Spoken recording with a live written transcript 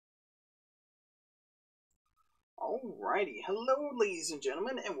Alrighty, hello ladies and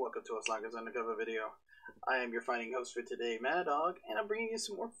gentlemen, and welcome to Slagger's Undercover video. I am your fighting host for today, Madog, and I'm bringing you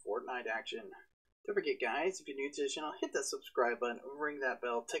some more Fortnite action. Don't forget guys, if you're new to the channel, hit that subscribe button, ring that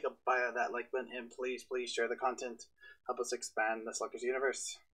bell, take a bite of that like button, and please share the content. Help us expand the Slugger's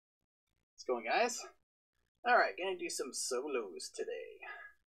universe. Let's go guys. Alright, gonna do some solos today.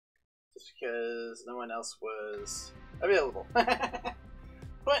 Just because no one else was available.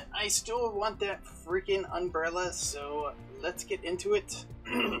 But I still want that freaking umbrella, so let's get into it.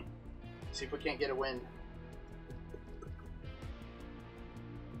 See if we can't get a win.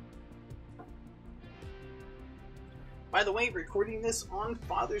 By the way, recording this on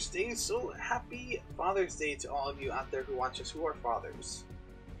Father's Day, so happy Father's Day to all of you out there who watch us who are fathers.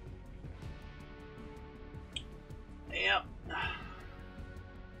 Yep.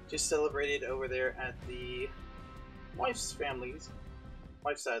 Just celebrated over there at the wife's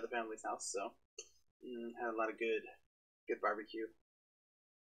side of the family's house, so had a lot of good barbecue.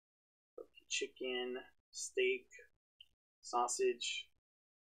 Chicken, steak, sausage,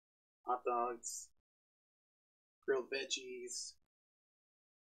 hot dogs, grilled veggies,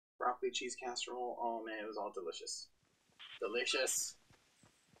 broccoli cheese casserole. Oh man, it was all delicious. Delicious.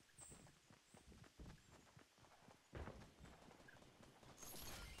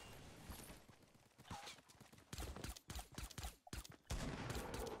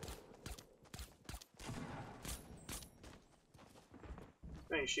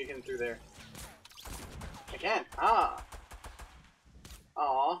 You shoot him through there. I can. Ah.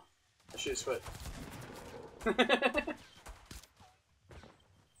 Aw. I shoot his foot.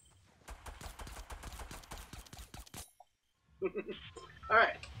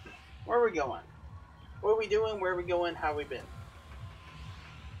 Alright. Where are we going? What are we doing? Where are we going? How have we been?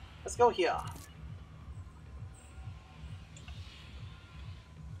 Let's go here.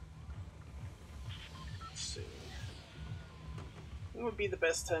 Let's see. When would be the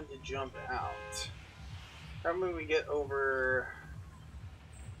best time to jump out? Probably we get over...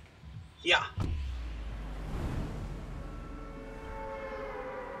 Yeah.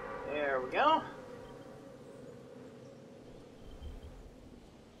 There we go.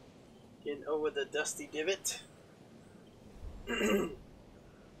 Getting over the dusty divot.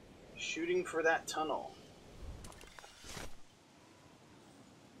 Shooting for that tunnel.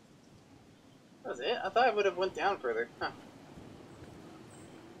 That was it? I thought I would have went down further. Huh.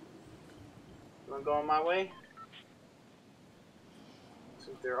 I'm going my way.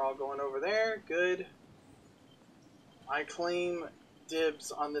 So they're all going over there. Good. I claim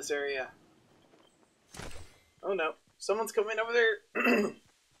dibs on this area. Oh no. Someone's coming over there.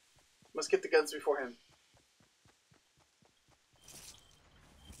 Must get the guns before him.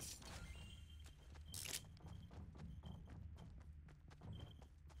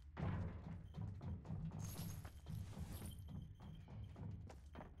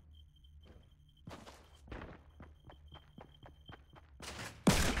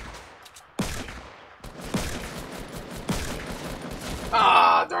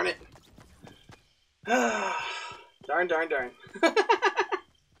 Ah, darn it. Darn.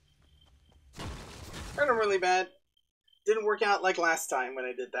 Hurt him really bad. Didn't work out like last time when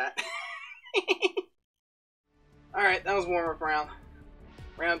I did that. Alright, that was warm-up round.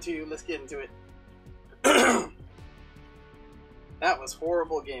 Round 2, let's get into it. That was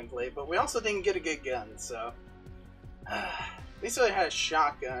horrible gameplay, but we also didn't get a good gun, so... At least I had a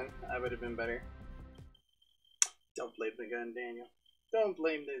shotgun. That would have been better. Don't blame the gun, Daniel. Don't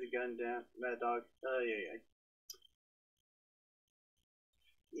blame the gun down, Madog. Oh, yeah.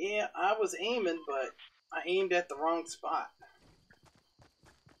 Yeah, I was aiming, but I aimed at the wrong spot.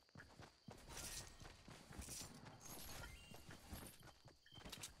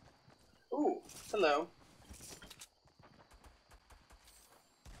 Ooh, hello.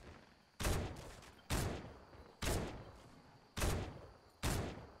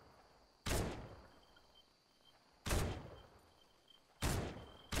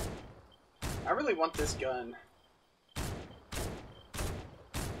 I really want this gun.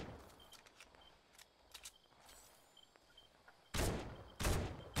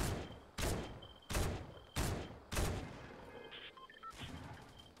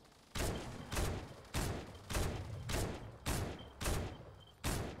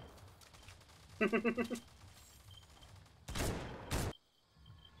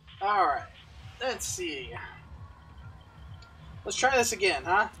 Alright, let's see. Let's try this again,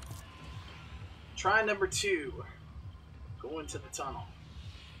 huh? Try number 2. Go into the tunnel.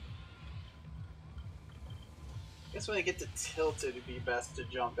 Guess when I get to tilt it'd be best to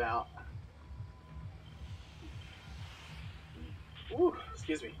jump out. Ooh,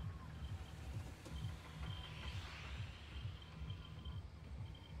 excuse me.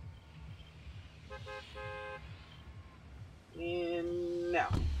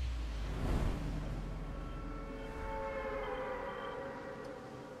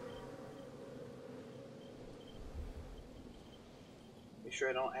 Make sure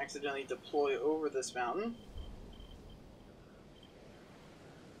I don't accidentally deploy over this mountain.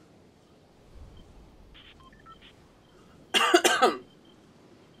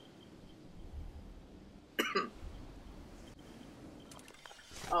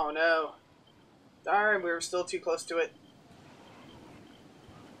 Oh no. Darn, we were still too close to it.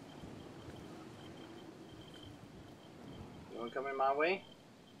 Anyone coming my way?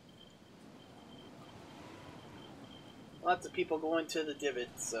 Lots of people going to the divot,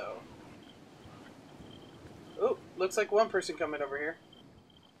 so... Oh, looks like one person coming over here.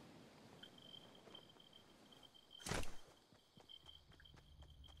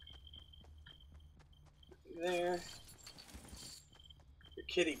 There. You're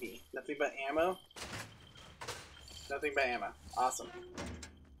kidding me. Nothing but ammo? Nothing but ammo. Awesome.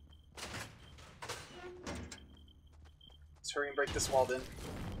 Let's hurry and break this wall then.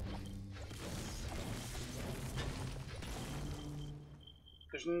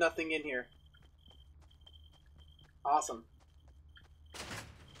 There's nothing in here. Awesome.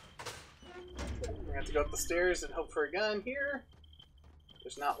 We're gonna have to go up the stairs and hope for a gun here.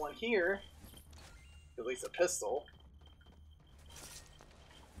 There's not one here. At least a pistol.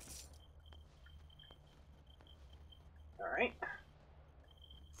 Alright.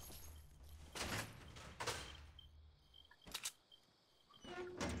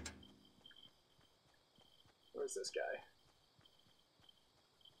 Where's this guy?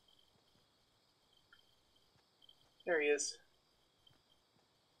 There he is.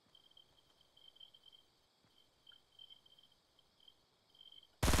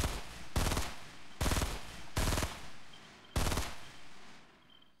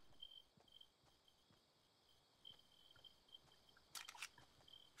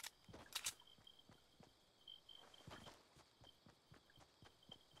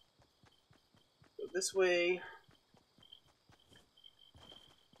 Go this way.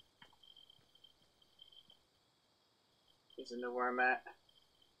 Doesn't know where I'm at.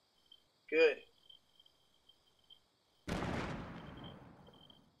 Good.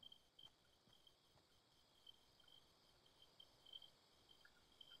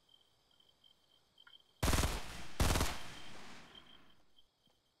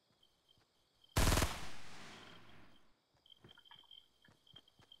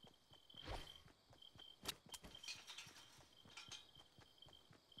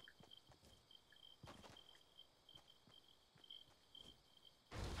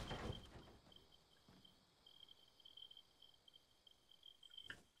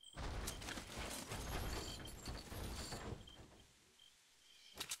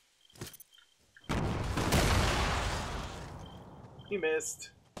 You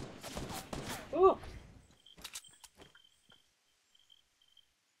missed. Ooh.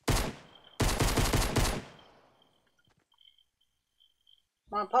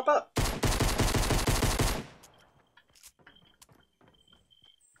 Come on, pop up.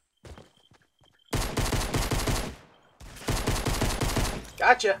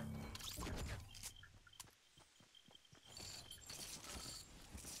 Gotcha.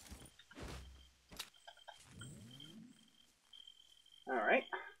 Alright.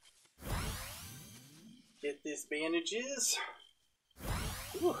 Get these bandages.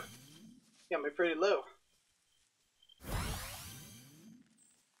 Ooh. Got me pretty low.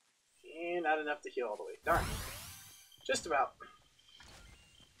 And not enough to heal all the way. Darn. Just about.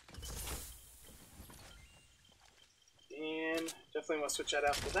 And definitely want to switch that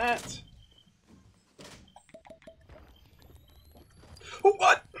out for that. Oh,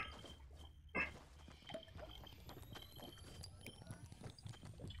 what?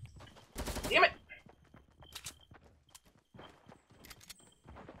 Damn it!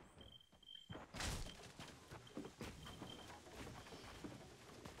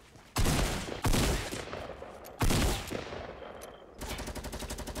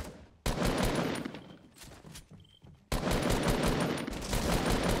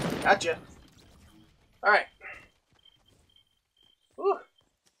 Gotcha. Alright. Whew.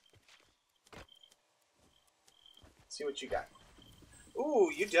 See what you got. Ooh,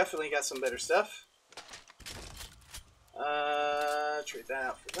 you definitely got some better stuff. Trade that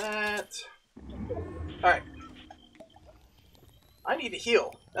out for that. Alright. I need to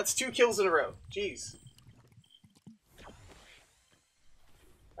heal. That's 2 kills in a row. Jeez.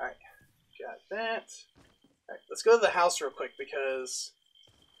 Alright. Got that. Alright, let's go to the house real quick because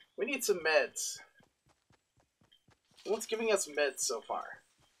we need some meds. What's giving us meds so far?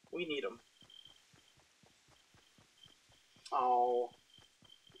 We need them. Oh.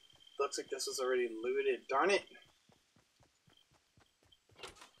 Looks like this was already looted. Darn it.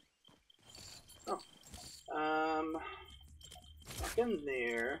 Oh. shotgun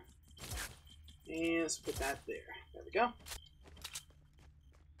there. And let's put that there. There we go.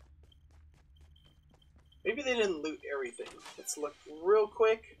 Maybe they didn't loot everything. Let's look real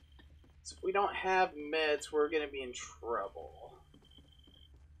quick. So if we don't have meds, we're going to be in trouble.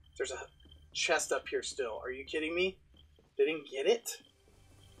 There's a chest up here still. Are you kidding me? They didn't get it?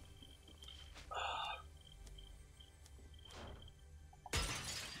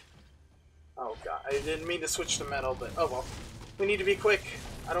 Oh god, I didn't mean to switch to metal, but oh well. We need to be quick.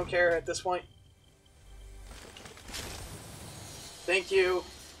 I don't care at this point. Thank you.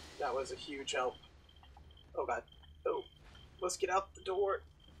 That was a huge help. Oh god. Oh. Let's get out the door.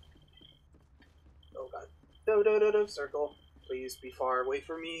 Oh god. No. Circle. Please be far away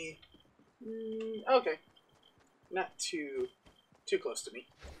from me. Okay. Not too close to me.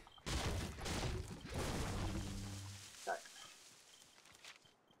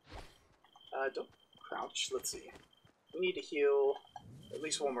 Alright. Don't crouch. Let's see. We need to heal at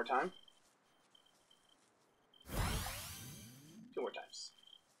least one more time. 2 more times.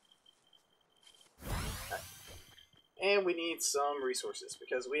 Alright. And we need some resources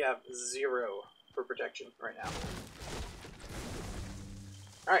because we have 0 for protection right now.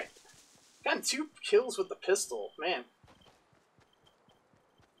 Alright. Got 2 kills with the pistol. Man.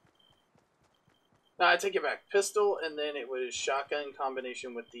 No, I take it back. Pistol, and then it was shotgun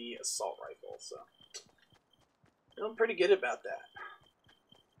combination with the assault rifle. So, feeling pretty good about that.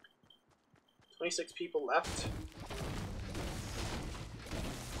 26 people left.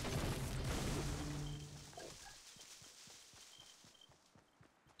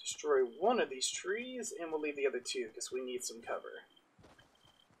 Destroy one of these trees, and we'll leave the other 2 because we need some cover.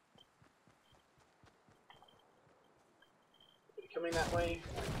 Are they coming that way?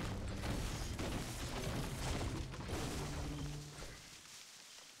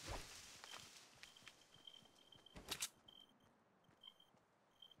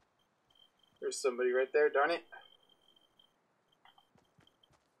 There's somebody right there, darn it.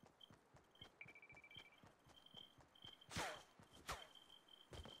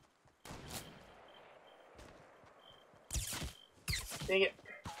 Dang it.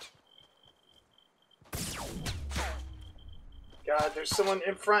 God, there's someone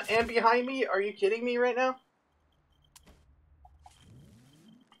in front and behind me? Are you kidding me right now?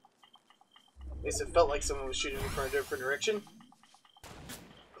 At least it felt like someone was shooting me from a different direction.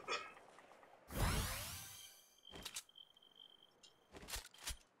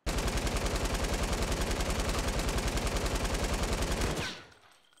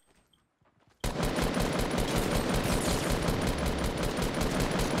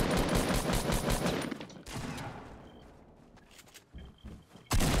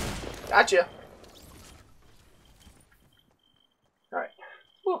 Gotcha. Alright.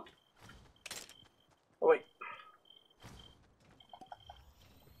 Oh, wait.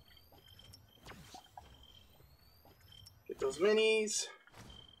 Get those minis.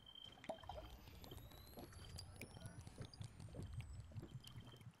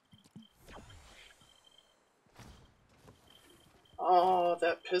 Oh,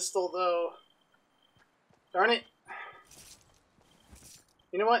 that pistol, though. Darn it.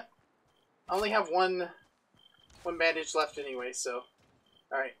 You know what? I only have one bandage left anyway, so...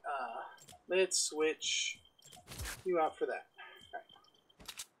 Alright, let's switch you out for that. Alright.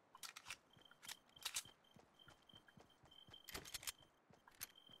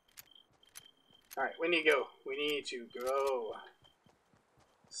 Alright, we need to go. We need to go.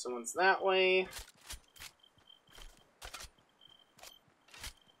 Someone's that way.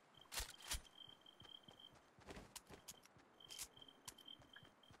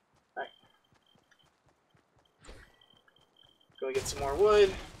 Go get some more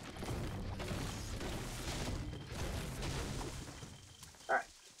wood. Alright.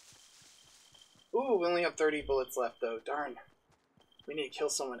 Ooh, we only have 30 bullets left though. Darn. We need to kill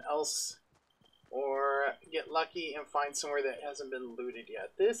someone else. Or get lucky and find somewhere that hasn't been looted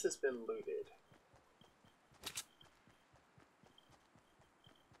yet. This has been looted.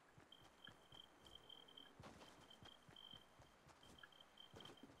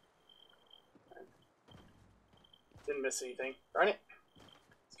 Didn't miss anything. Darn it. I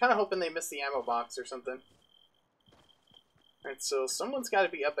was kind of hoping they missed the ammo box or something. Alright, so someone's got to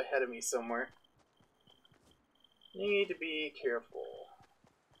be up ahead of me somewhere. Need to be careful.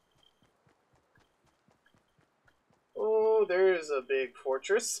 Oh, there's a big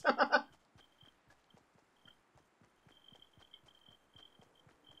fortress.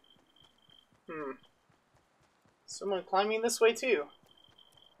 Someone climbing this way too.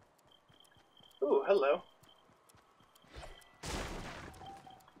 Ooh, hello.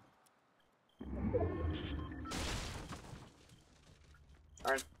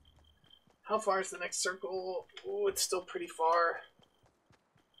 How far is the next circle? Oh, it's still pretty far.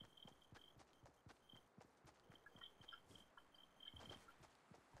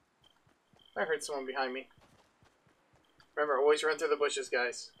 I heard someone behind me. Remember, always run through the bushes,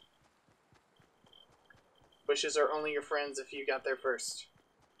 guys. Bushes are only your friends if you got there first.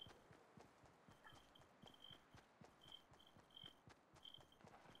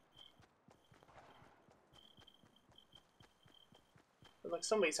 Look like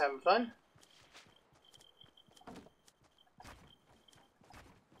somebody's having fun.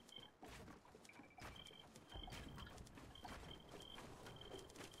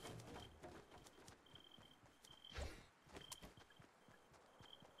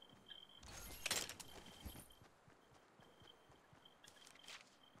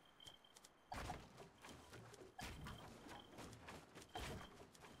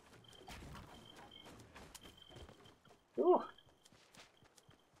 Ooh.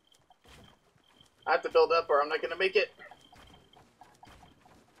 I have to build up or I'm not going to make it.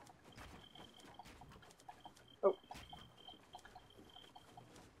 Oh.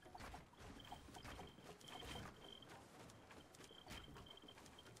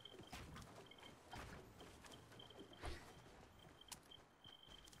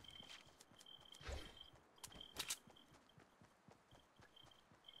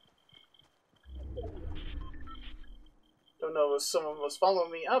 Don't know if someone was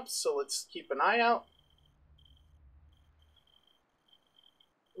following me up, so let's keep an eye out.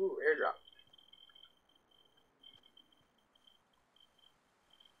 Ooh, airdrop.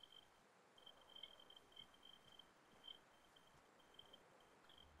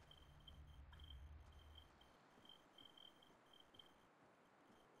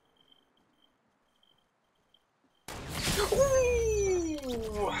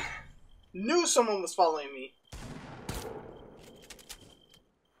 Ooh! Knew someone was following me.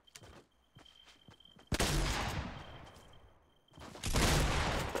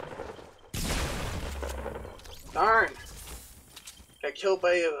 Darn! Got killed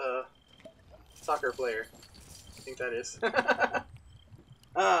by a soccer player. I think that is.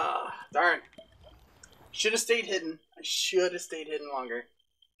 Ah, darn. Should have stayed hidden. I should have stayed hidden longer.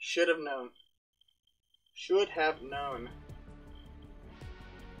 Should have known. Should have known.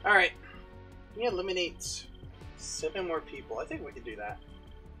 Alright. We eliminate 7 more people. I think we can do that.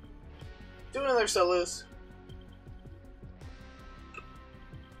 Do another solos.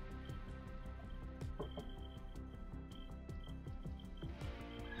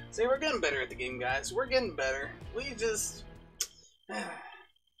 See, we're getting better at the game, guys. We're getting better. We just...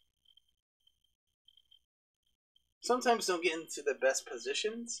 sometimes don't get into the best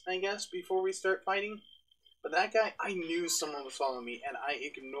positions, I guess, before we start fighting. But that guy, I knew someone was following me, and I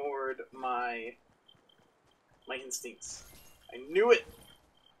ignored my instincts. I knew it!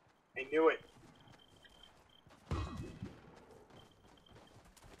 I knew it.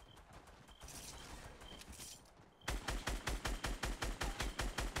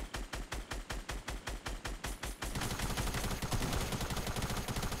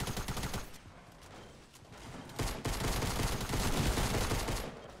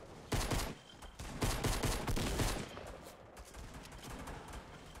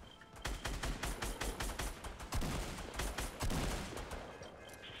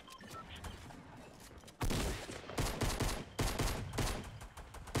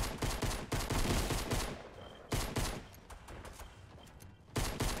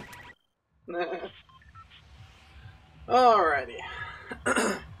 Alrighty.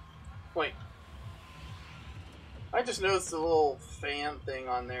 Wait. I just noticed the little fan thing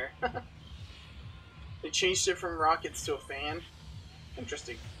on there. They changed it from rockets to a fan.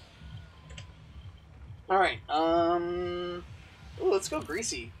 Interesting. Alright, ooh, let's go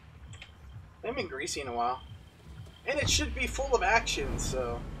greasy. I haven't been greasy in a while. And it should be full of action,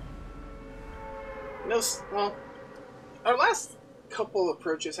 so... No, well, our last couple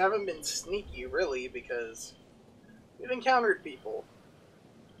approaches haven't been sneaky, really, because we've encountered people.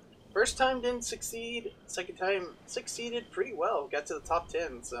 First time didn't succeed, second time succeeded pretty well. Got to the top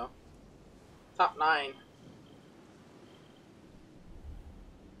 10, so... Top 9.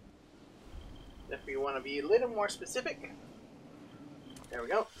 If we want to be a little more specific. There we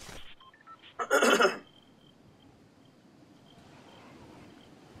go.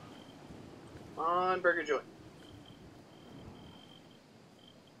 On Burger Joy.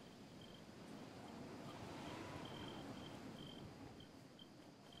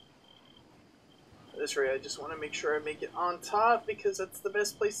 At this rate, I just want to make sure I make it on top because that's the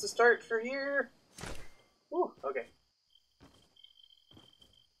best place to start for here. Ooh, okay.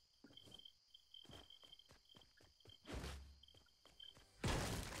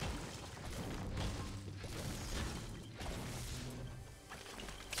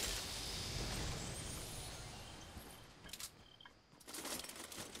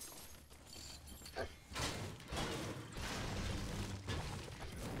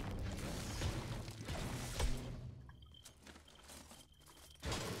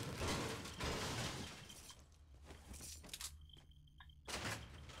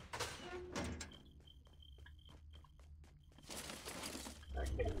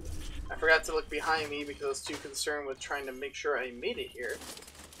 I forgot to look behind me because I was too concerned with trying to make sure I made it here.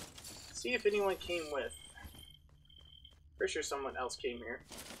 See if anyone came with. Pretty sure someone else came here.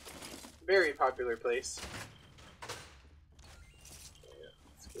 Very popular place. Yeah,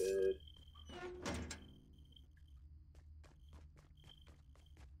 that's good.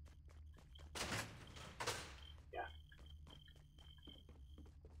 Yeah.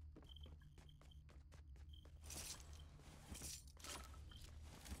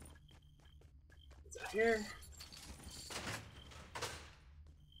 Is that here?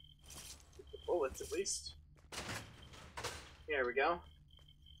 Get the bullets at least. There we go.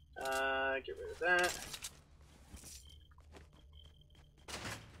 Get rid of that.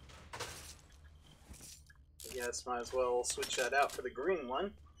 I guess might as well switch that out for the green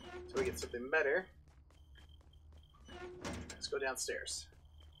one so we get something better. Let's go downstairs.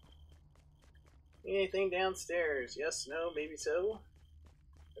 Anything downstairs? Yes, no, maybe so.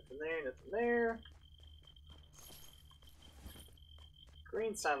 Nothing there, nothing there.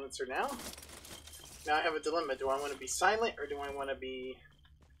 Green silencer now. Now I have a dilemma. Do I want to be silent or do I want to be...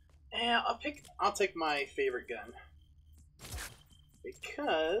 I'll take my favorite gun.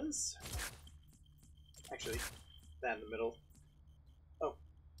 Because... Actually, that in the middle. Oh.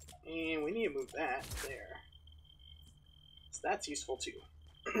 And we need to move that there. So that's useful too.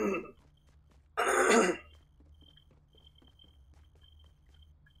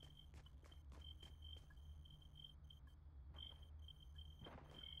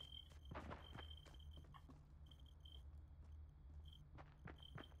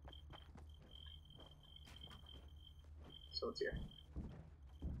 So it's here.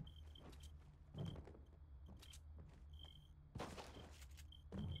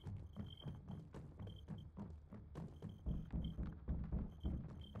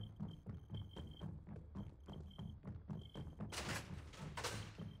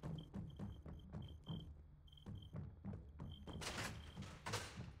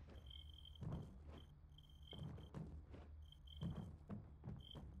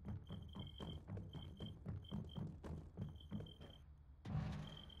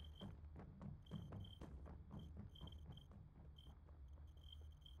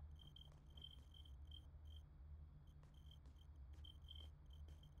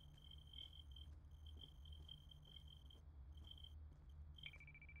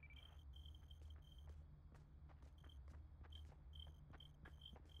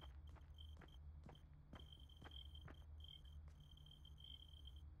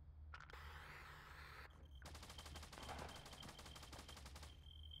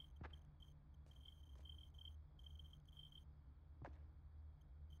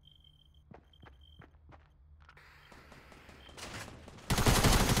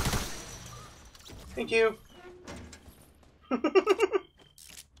 Thank you.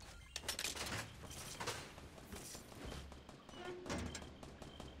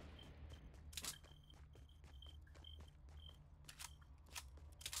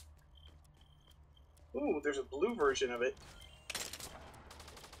 Ooh, there's a blue version of it.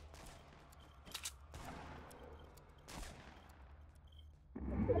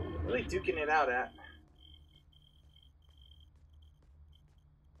 Really duking it out at.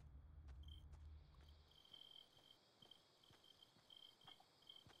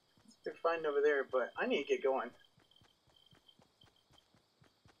 They're fine over there, but I need to get going.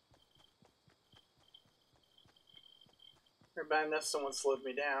 Or bad enough someone slowed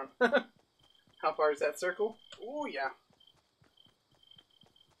me down. How far is that circle? Oh yeah.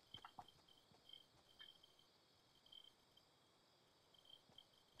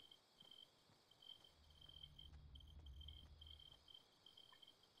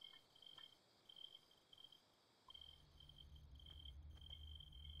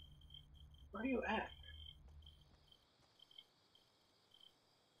 Where are you at?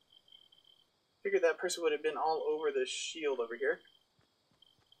 Figured that person would have been all over the shield over here.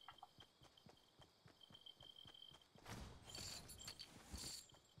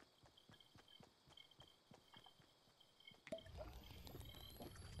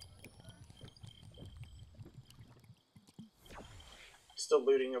 Still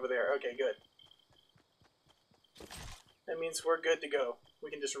looting over there. Okay, good. That means we're good to go.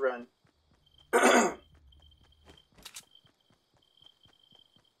 We can just run.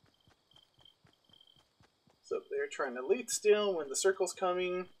 So they're trying to loot still when the circle's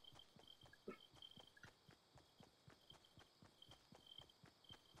coming.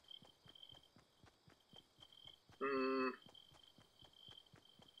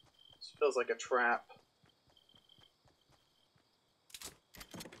 This feels like a trap.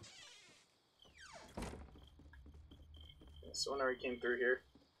 Someone already came through here.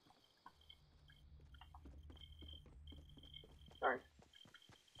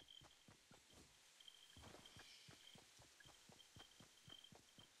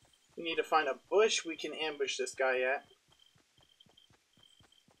 We need to find a bush we can ambush this guy at.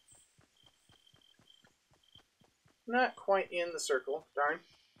 Not quite in the circle, darn.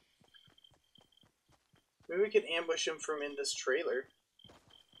 Maybe we can ambush him from in this trailer.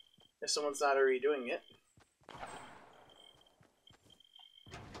 If someone's not already doing it.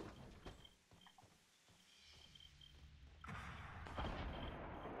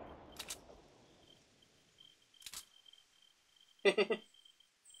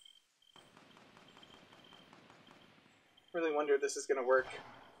 Really wonder if this is gonna work.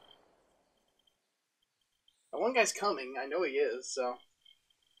 One guy's coming, I know he is, so.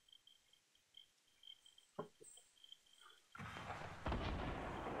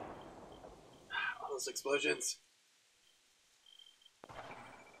 All those explosions.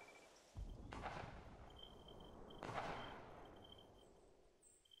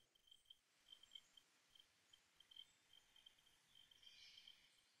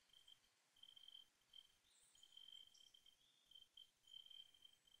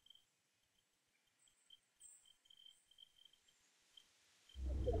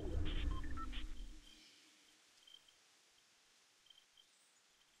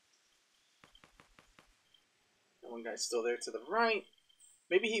 One guy's still there to the right.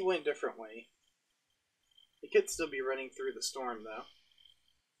 Maybe he went a different way. He could still be running through the storm, though.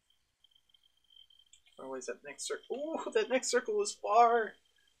 Oh, is that next circle? Ooh, that next circle is far!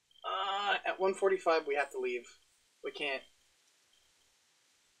 At 1:45 we have to leave. We can't.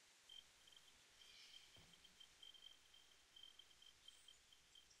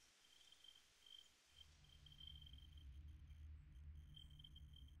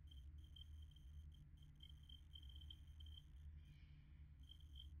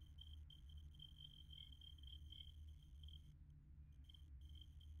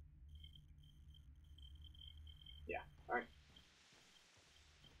 Yeah, alright.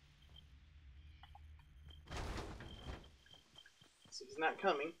 So he's not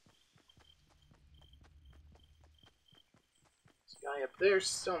coming. This guy up there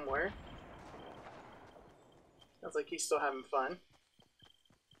somewhere. Sounds like he's still having fun.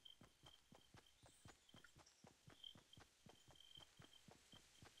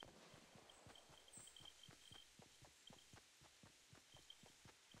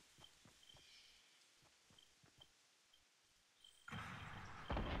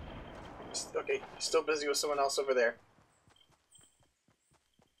 Okay, he's still busy with someone else over there.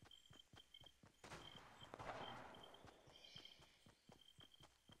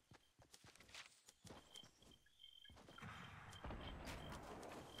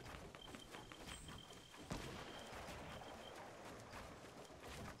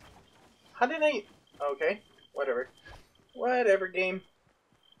 How did I... Okay, whatever. Whatever, game.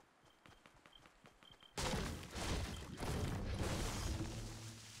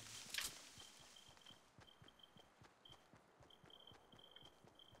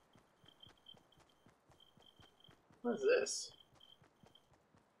 What is this?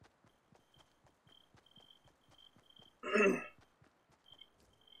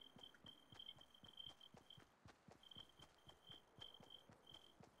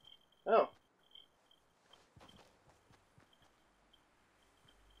 Oh.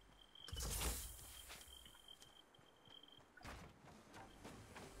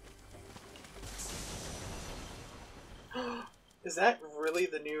 Is that really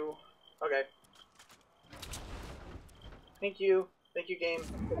the new... Okay. Thank you. Thank you, game.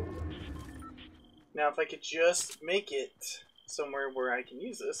 Now, if I could just make it somewhere where I can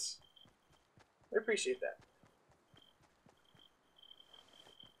use this, I appreciate that.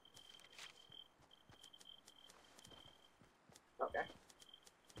 Okay.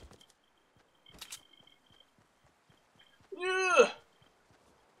 Ugh!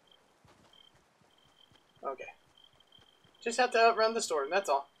 Okay. Just have to outrun the storm, that's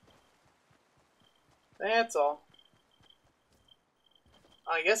all. That's all.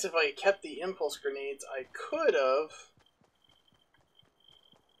 I guess if I kept the impulse grenades, I could have...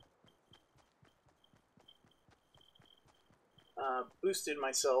 boosted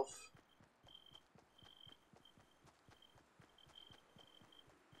myself.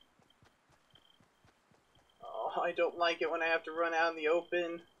 Oh, I don't like it when I have to run out in the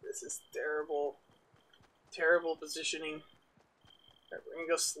open. This is terrible. Terrible positioning. Right, we're gonna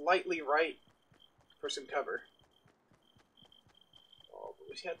go slightly right for some cover. Oh, but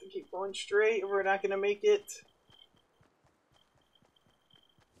we have to keep going straight or we're not gonna make it.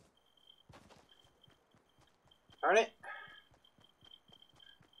 Darn it.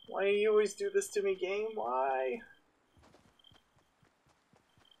 Why do you always do this to me, game? Why?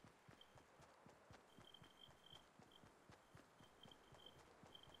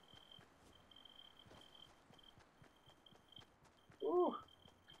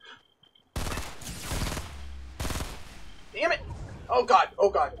 Oh god! Oh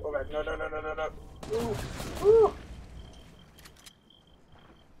god! Oh god! No! No! No! No! No! No! Ooh! Ooh!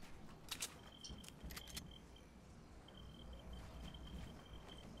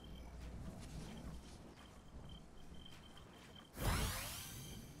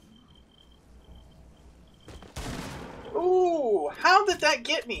 Ooh! How did that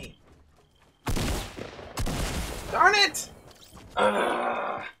get me? Darn it!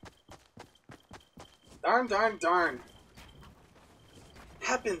 Ugh. Darn, darn, darn.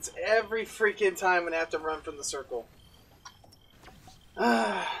 Happens every freaking time when I have to run from the circle.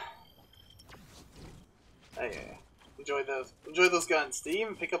 Okay. Enjoy those. Enjoy those guns. Did you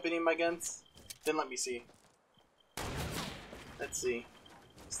even pick up any of my guns? Then let me see. Let's see.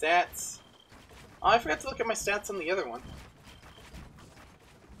 Stats. Oh, I forgot to look at my stats on the other one.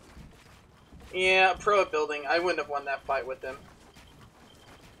 Yeah, pro at building. I wouldn't have won that fight with them.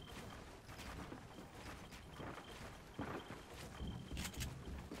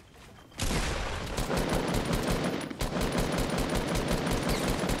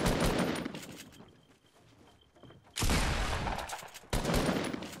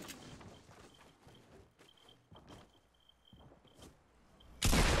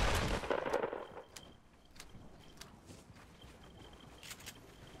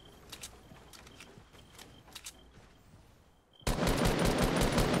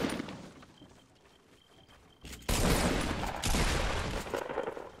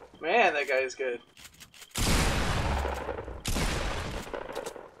 Man, that guy is good.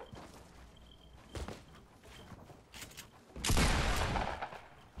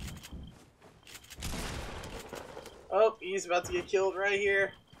 Oh, he's about to get killed right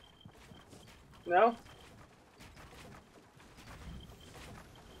here. No?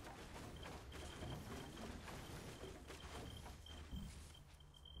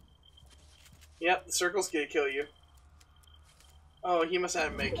 Yep, the circle's gonna kill you. Oh, he must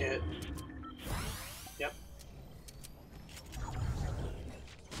have make it. Yep.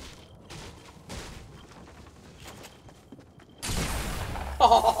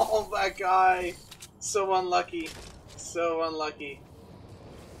 Oh, that guy! So unlucky. So unlucky.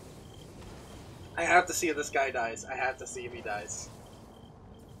 I have to see if this guy dies. I have to see if he dies.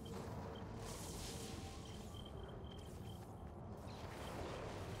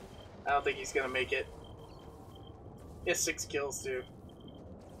 I don't think he's gonna make it. He has 6 kills too.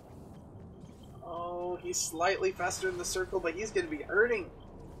 Oh, he's slightly faster in the circle, but he's gonna be hurting.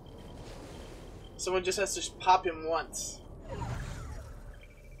 Someone just has to pop him once.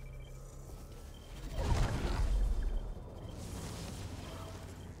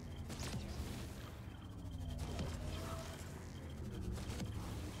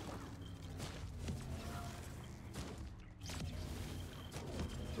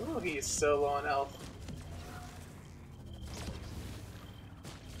 Oh, he's so low on health.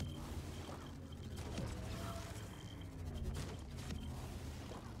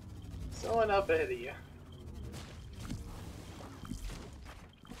 Someone up ahead of you.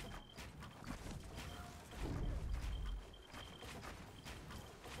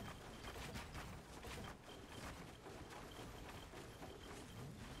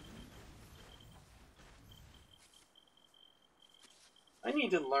 I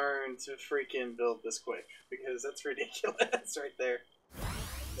need to learn to freaking build this quick, because that's ridiculous right there.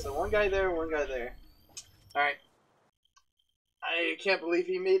 So one guy there, one guy there. Alright. I can't believe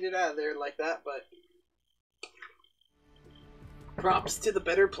he made it out of there like that, but props to the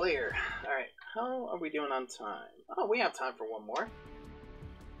better player. Alright, how are we doing on time? Oh, we have time for one more.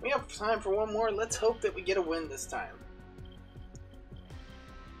 We have time for one more. Let's hope that we get a win this time.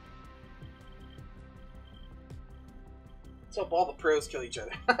 Let's hope all the pros kill each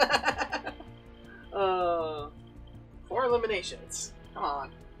other. 4 eliminations. Come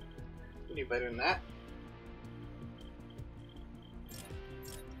on. You do better than that.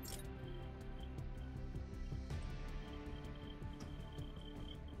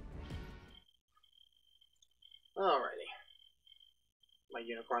 Alrighty. My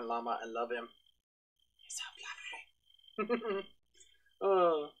unicorn llama, I love him. He's so fluffy.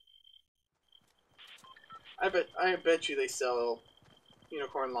 I bet you they sell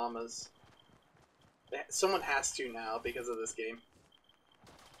unicorn llamas. Someone has to now because of this game.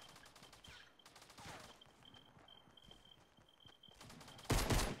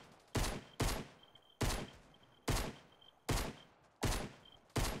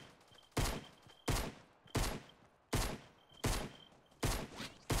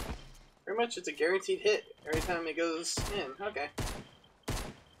 Pretty much it's a guaranteed hit every time it goes in. Okay.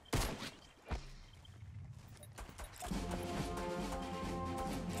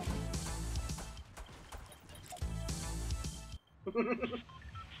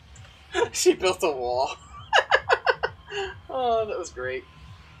 She built a wall. Oh, that was great.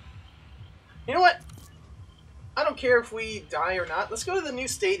 You know what? I don't care if we die or not. Let's go to the new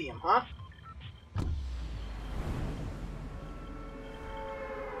stadium, huh?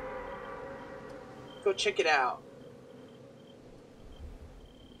 Go check it out.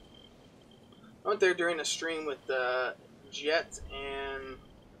 I went there during a stream with Jet and...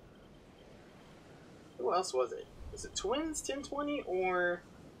 who else was it? Was it Twins 1020 or...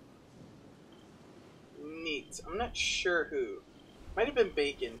 Neat? I'm not sure who. Might have been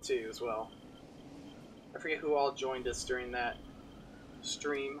Bacon too as well. I forget who all joined us during that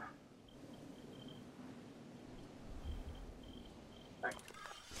stream. Alright.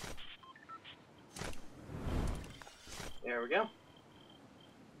 There we go.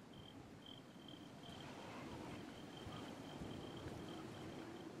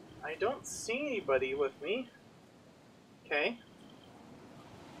 I don't see anybody with me. Okay.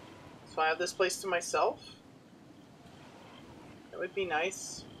 So I have this place to myself. That would be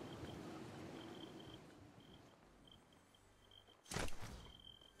nice.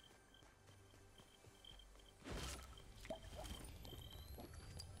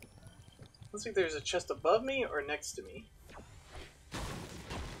 Looks like there's a chest above me or next to me.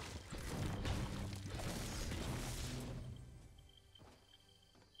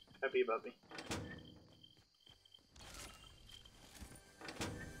 That'd be above me.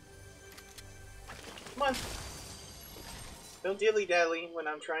 Come on. Don't dilly-dally when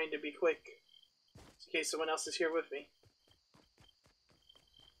I'm trying to be quick. In case someone else is here with me.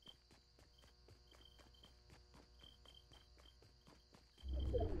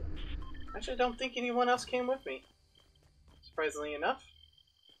 Actually, I don't think anyone else came with me. Surprisingly enough.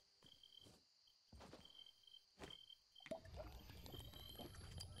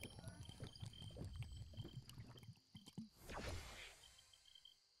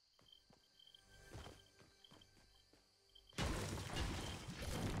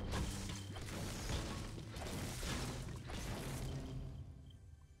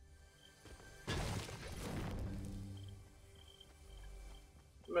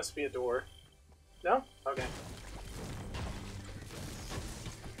 Must be a door. No? Okay.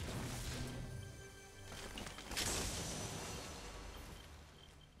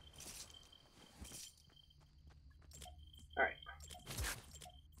 Alright.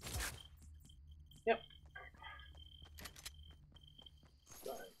 Yep.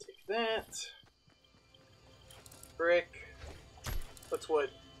 Go ahead and take that. Brick. What's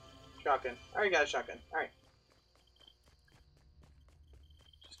wood? Shotgun. I already got a shotgun. Alright.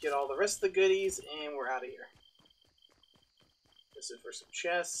 Get all the rest of the goodies, and we're out of here. This is for some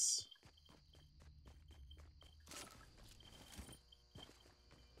chests.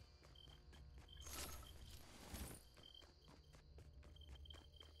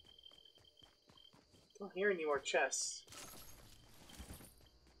 Don't hear any more chests.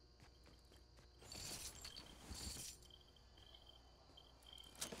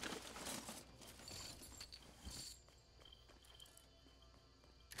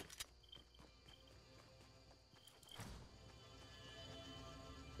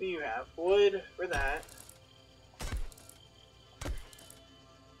 You have wood for that.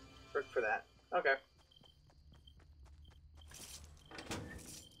 Brick for that. Okay.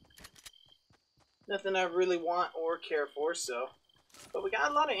 Nothing I really want or care for, so. But we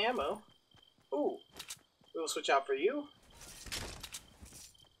got a lot of ammo. Ooh. We will switch out for you.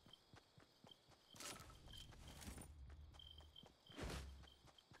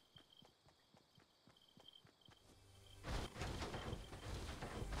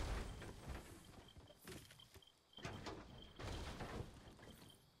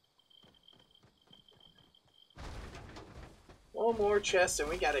 One more chest and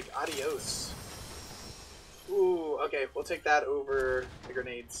we got it. Adios. Ooh, okay, we'll take that over the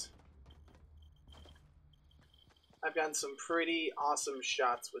grenades. I've gotten some pretty awesome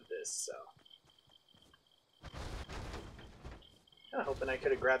shots with this, so. Kinda hoping I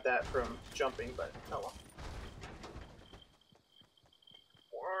could have grabbed that from jumping, but oh well.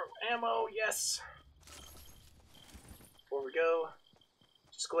 More ammo, yes! Before we go,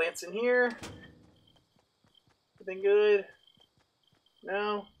 just glance in here. Everything good?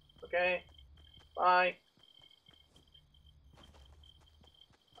 No? Okay. Bye.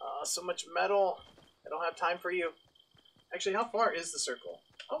 So much metal. I don't have time for you. Actually, how far is the circle?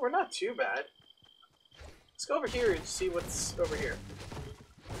 Oh, we're not too bad. Let's go over here and see what's over here.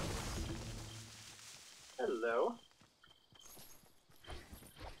 Hello.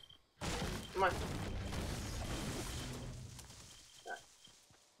 Come on.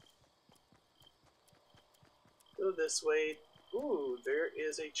 Go this way. Ooh, there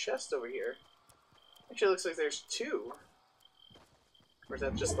is a chest over here. Actually, it looks like there's two. Or is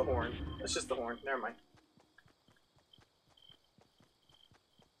that just the horn? That's just the horn. Never mind.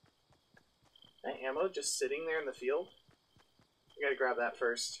 That ammo just sitting there in the field? I gotta grab that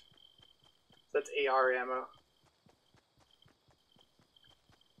first. That's AR ammo.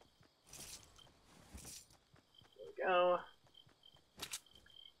 There we go.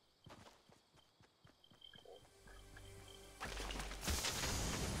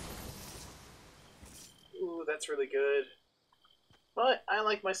 Ooh, that's really good. But I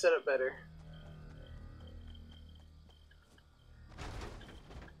like my setup better.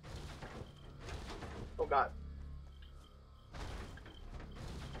 Oh god.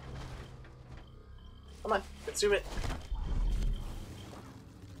 Come on, consume it.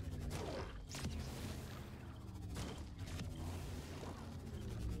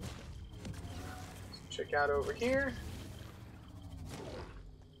 Check out over here.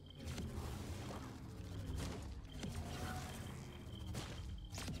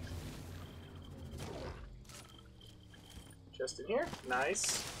 Just in here.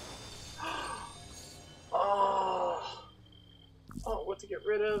 Nice. Oh. Oh, what to get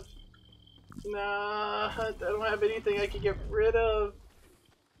rid of? Nah, I don't have anything I can get rid of.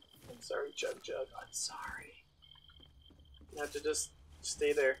 I'm sorry, Jug. I'm sorry. You have to just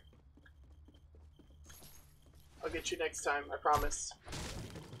stay there. I'll get you next time, I promise.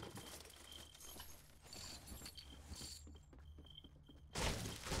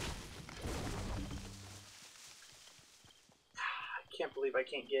 I can't believe I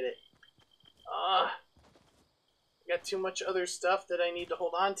can't get it. I got too much other stuff that I need to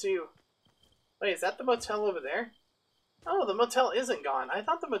hold on to. Wait, is that the motel over there? Oh, the motel isn't gone. I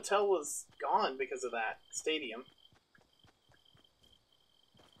thought the motel was gone because of that stadium.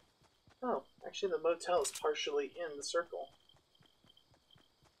 Oh, actually the motel is partially in the circle.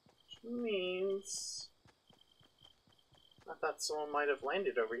 Which means... I thought someone might have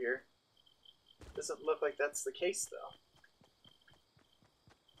landed over here. Doesn't look like that's the case, though.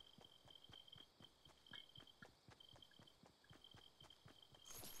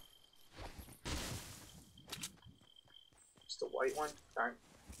 Just a white one? Darn.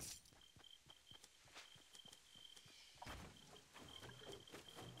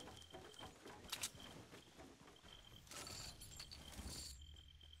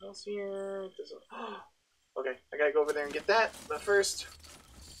 What else here? Doesn't... Okay, I gotta go over there and get that, but first...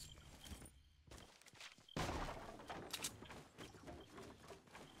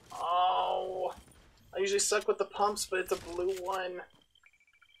 Oh! I usually suck with the pumps, but it's a blue one.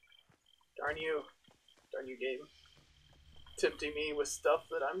 Darn you. Darn you, game. Tempting me with stuff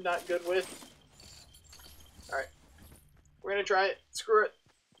that I'm not good with. Alright. We're gonna try it. Screw it.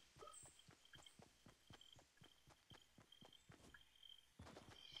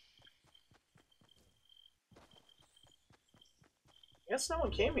 I guess no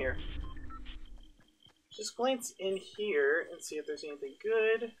one came here. Just glance in here and see if there's anything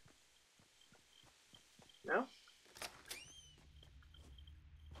good. No?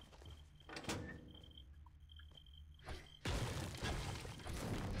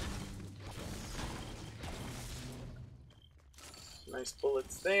 Nice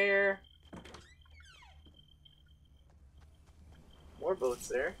bullets there. More bullets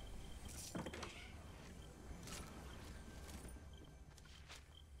there.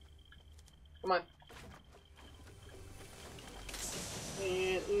 Come on.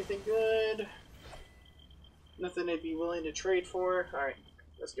 And anything good? Nothing I'd be willing to trade for. Alright,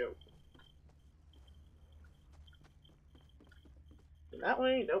 let's go. And that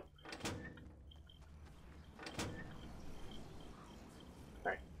way? Nope.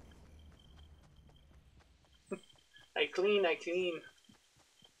 Alright. I clean. It'd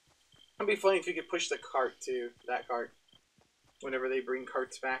be funny if you could push the cart too. That cart. Whenever they bring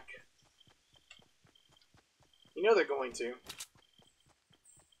carts back. You know they're going to.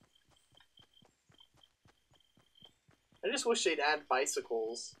 I just wish they'd add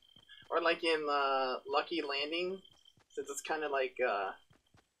bicycles. Or like in Lucky Landing, since it's kind of like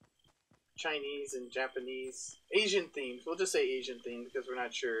Chinese and Japanese. Asian themed. We'll just say Asian themed because we're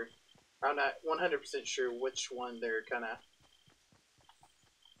not sure. I'm not 100% sure which one they're kind of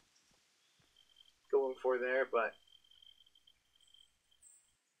going for there, but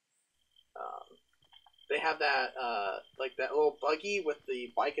they have that, like that little buggy with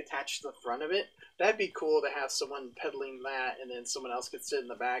the bike attached to the front of it. That'd be cool to have someone pedaling that and then someone else could sit in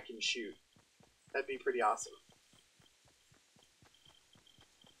the back and shoot. That'd be pretty awesome.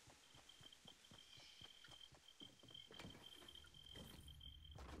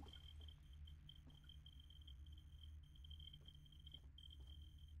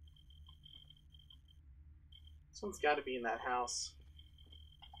 Someone's got to be in that house.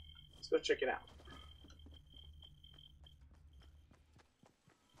 Let's go check it out.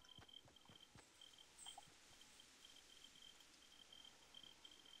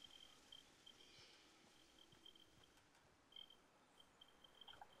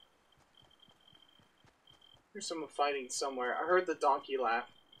 There's someone fighting somewhere. I heard the donkey laugh.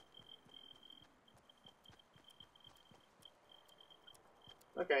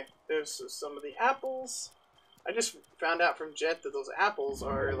 Okay, there's some of the apples. I just found out from Jet that those apples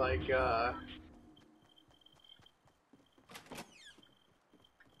are like, are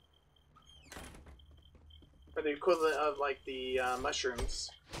the equivalent of like the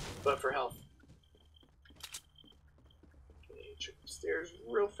mushrooms, but for health. Okay, check upstairs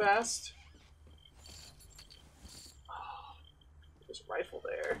real fast. Oh, there's a rifle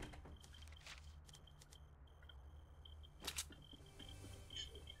there.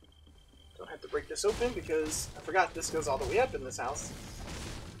 Don't have to break this open because I forgot this goes all the way up in this house.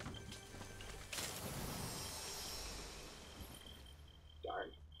 Darn.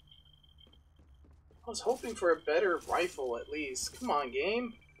 I was hoping for a better rifle at least. Come on,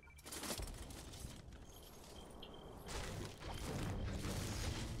 game.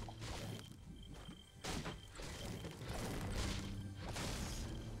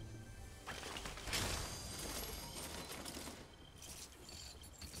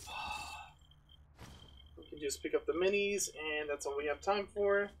 Just pick up the minis, and that's all we have time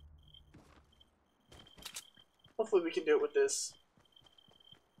for. Hopefully we can do it with this.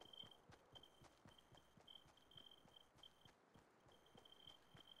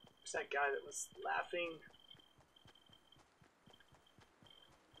 There's that guy that was laughing.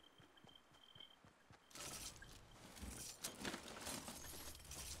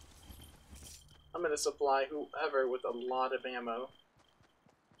 I'm gonna supply whoever with a lot of ammo.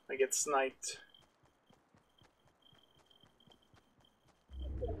 I get sniped.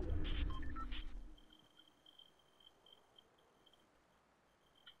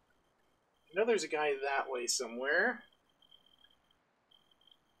 I know there's a guy that way somewhere.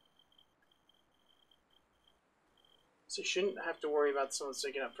 So I shouldn't have to worry about someone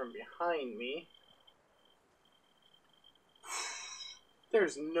sneaking up from behind me.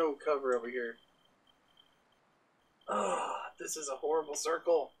 There's no cover over here. Ugh, this is a horrible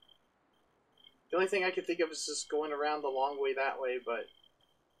circle. The only thing I could think of is just going around the long way that way, but...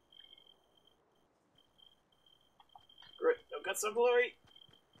 Great, no guts, no glory!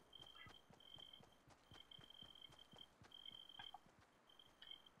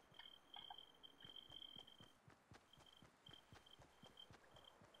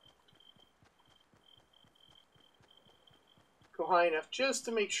 Go high enough just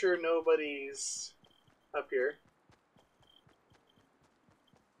to make sure nobody's up here.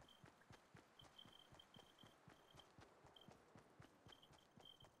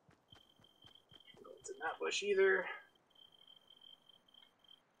 No one's in that bush either.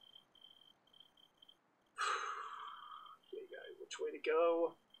 Okay, guys, which way to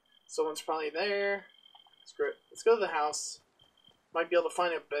go? Someone's probably there. Screw it. Let's go to the house. Might be able to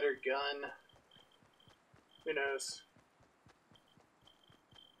find a better gun. Who knows?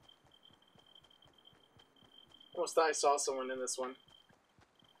 Almost thought I saw someone in this one.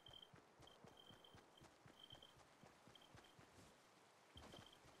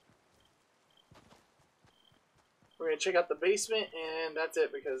 We're going to check out the basement, and that's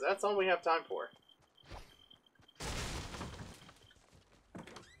it, because that's all we have time for.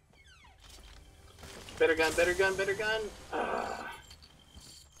 Better gun, better gun, better gun!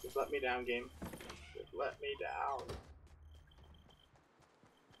 Just let me down, game. Just let me down.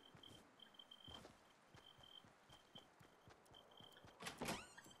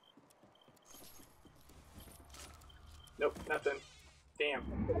 Nope, nothing. Damn.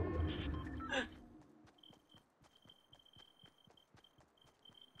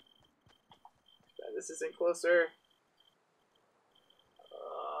 This isn't closer.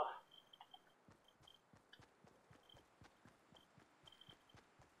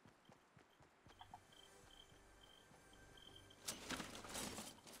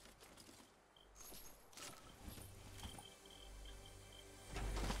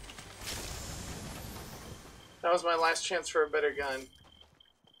 That was my last chance for a better gun.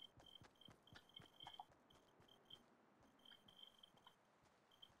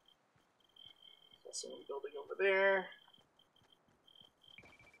 There's someone building over there.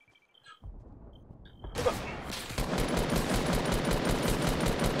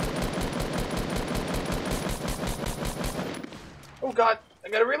 Oh god, I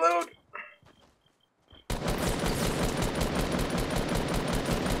gotta reload!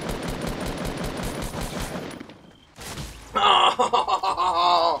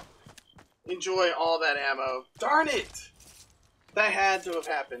 Oh, enjoy all that ammo. Darn it! That had to have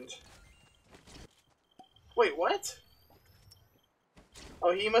happened. Wait, what?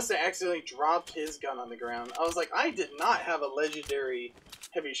 Oh, he must have accidentally dropped his gun on the ground. I was like, I did not have a legendary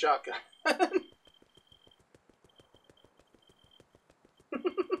heavy shotgun.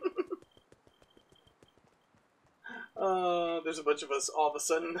 There's a bunch of us all of a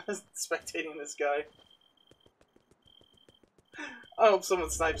sudden spectating this guy. I hope someone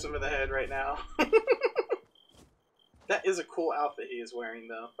snipes him in the head right now. That is a cool outfit he is wearing,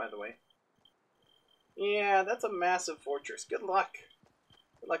 though, by the way. Yeah, that's a massive fortress. Good luck.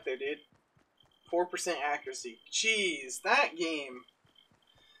 Good luck there, dude. 4% accuracy. Jeez, that game.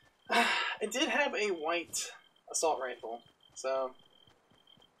 It did have a white assault rifle, so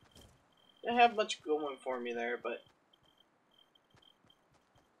didn't have much going for me there, but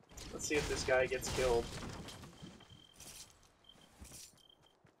let's see if this guy gets killed.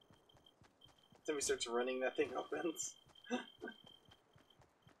 Then he starts running, that thing opens.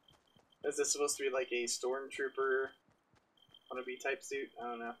 Is this supposed to be like a stormtrooper wannabe type suit? I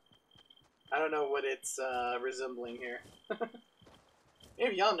don't know. I don't know what it's resembling here.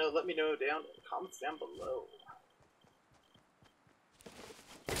 If y'all know, let me know down in the comments down below.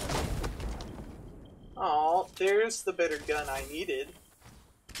 Aw, there's the better gun I needed.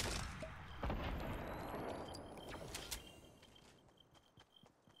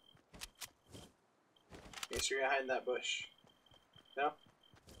 Make sure you're hiding that bush. No?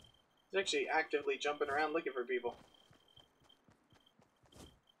 He's actually actively jumping around looking for people.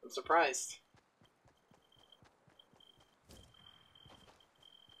 I'm surprised.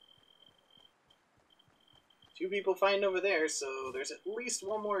 Two people fighting over there, so there's at least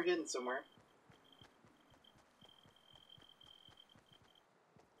one more hidden somewhere.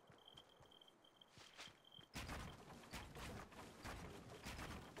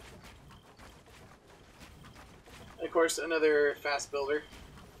 And of course, another fast builder.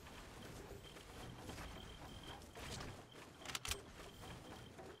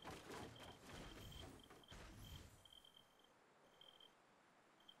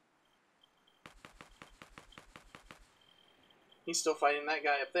 He's still fighting that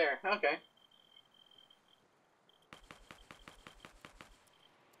guy up there. Okay.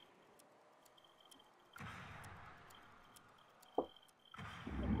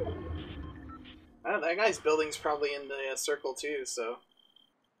 That guy's building's probably in the circle too, so.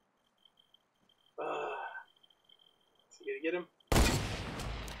 Is he gonna get him?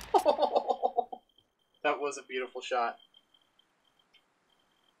 That was a beautiful shot.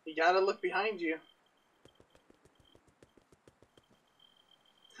 You gotta look behind you.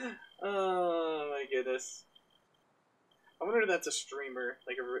 Oh my goodness. I wonder if that's a streamer,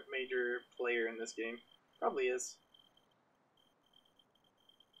 like a major player in this game. Probably is.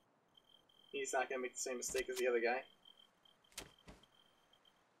 He's not gonna make the same mistake as the other guy.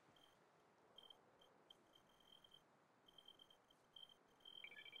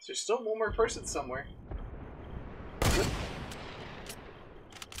 So there's still one more person somewhere.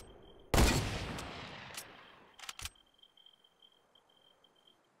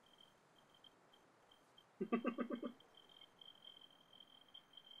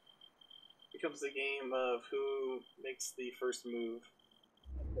 Becomes the game of who makes the first move.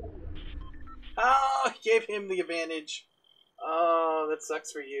 Oh, gave him the advantage. Oh, that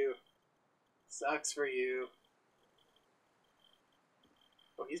sucks for you. Sucks for you.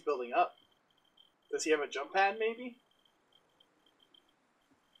 Oh, he's building up. Does he have a jump pad, maybe?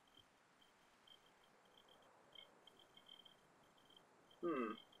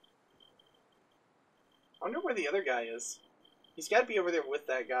 I wonder where the other guy is. He's got to be over there with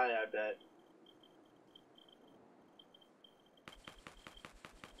that guy, I bet.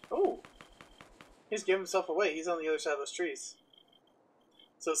 Oh! He's giving himself away. He's on the other side of those trees.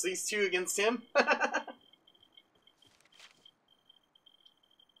 So it's these two against him?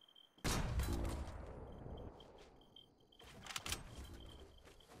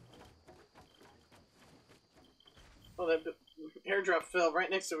 Oh, that airdrop fell right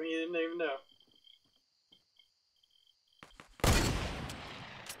next to him. He didn't even know.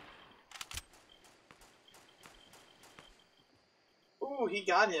 Ooh, he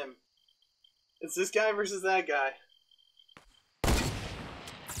got him. It's this guy versus that guy.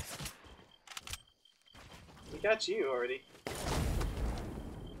 He got you already.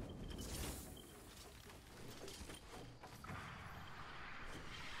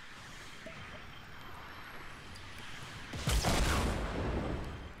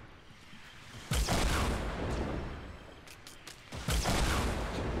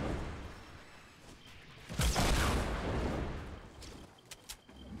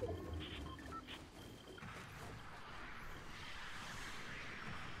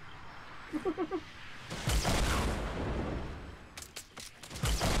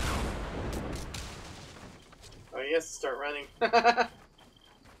 Oh, he has to start running.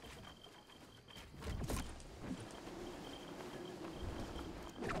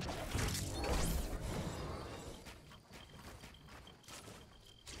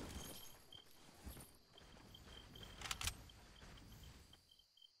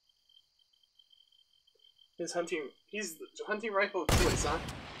 He's the hunting rifle of choice, huh?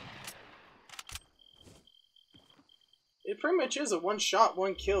 It pretty much is a one shot,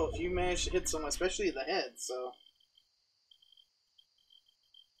 one kill if you manage to hit someone, especially in the head, so.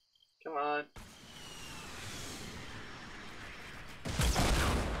 Come on.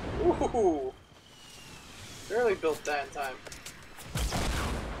 Ooh! Barely built that in time.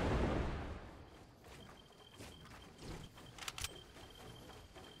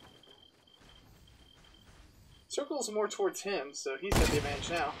 Circle's more towards him, so he's got the advantage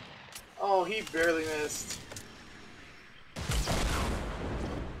now. Oh, he barely missed.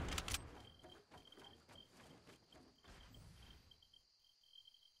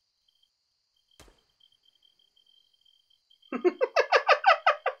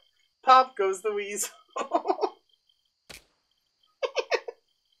 Pop goes the weasel.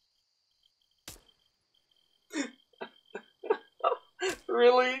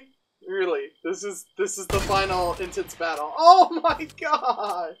 Really? Really? This is the final intense battle. Oh my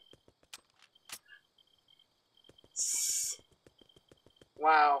god!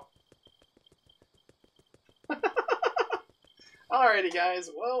 Wow. Alrighty guys,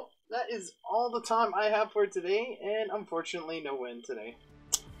 well, that is all the time I have for today, and unfortunately no win today.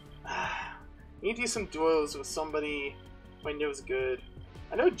 Need to do some duos with somebody who I know is good.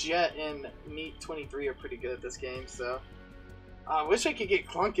 I know Jet and Neat23 are pretty good at this game, so... I wish I could get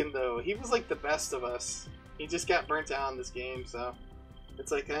Clunkin though. He was like the best of us. He just got burnt out in this game, so...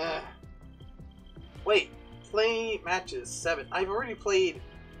 It's like, Wait, play matches, 7. I've already played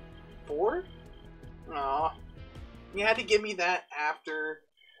 4? Aw. You had to give me that after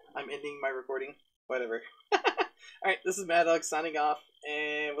I'm ending my recording. Whatever. Alright, this is Madog signing off,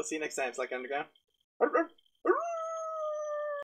 and we'll see you next time. It's like Underground.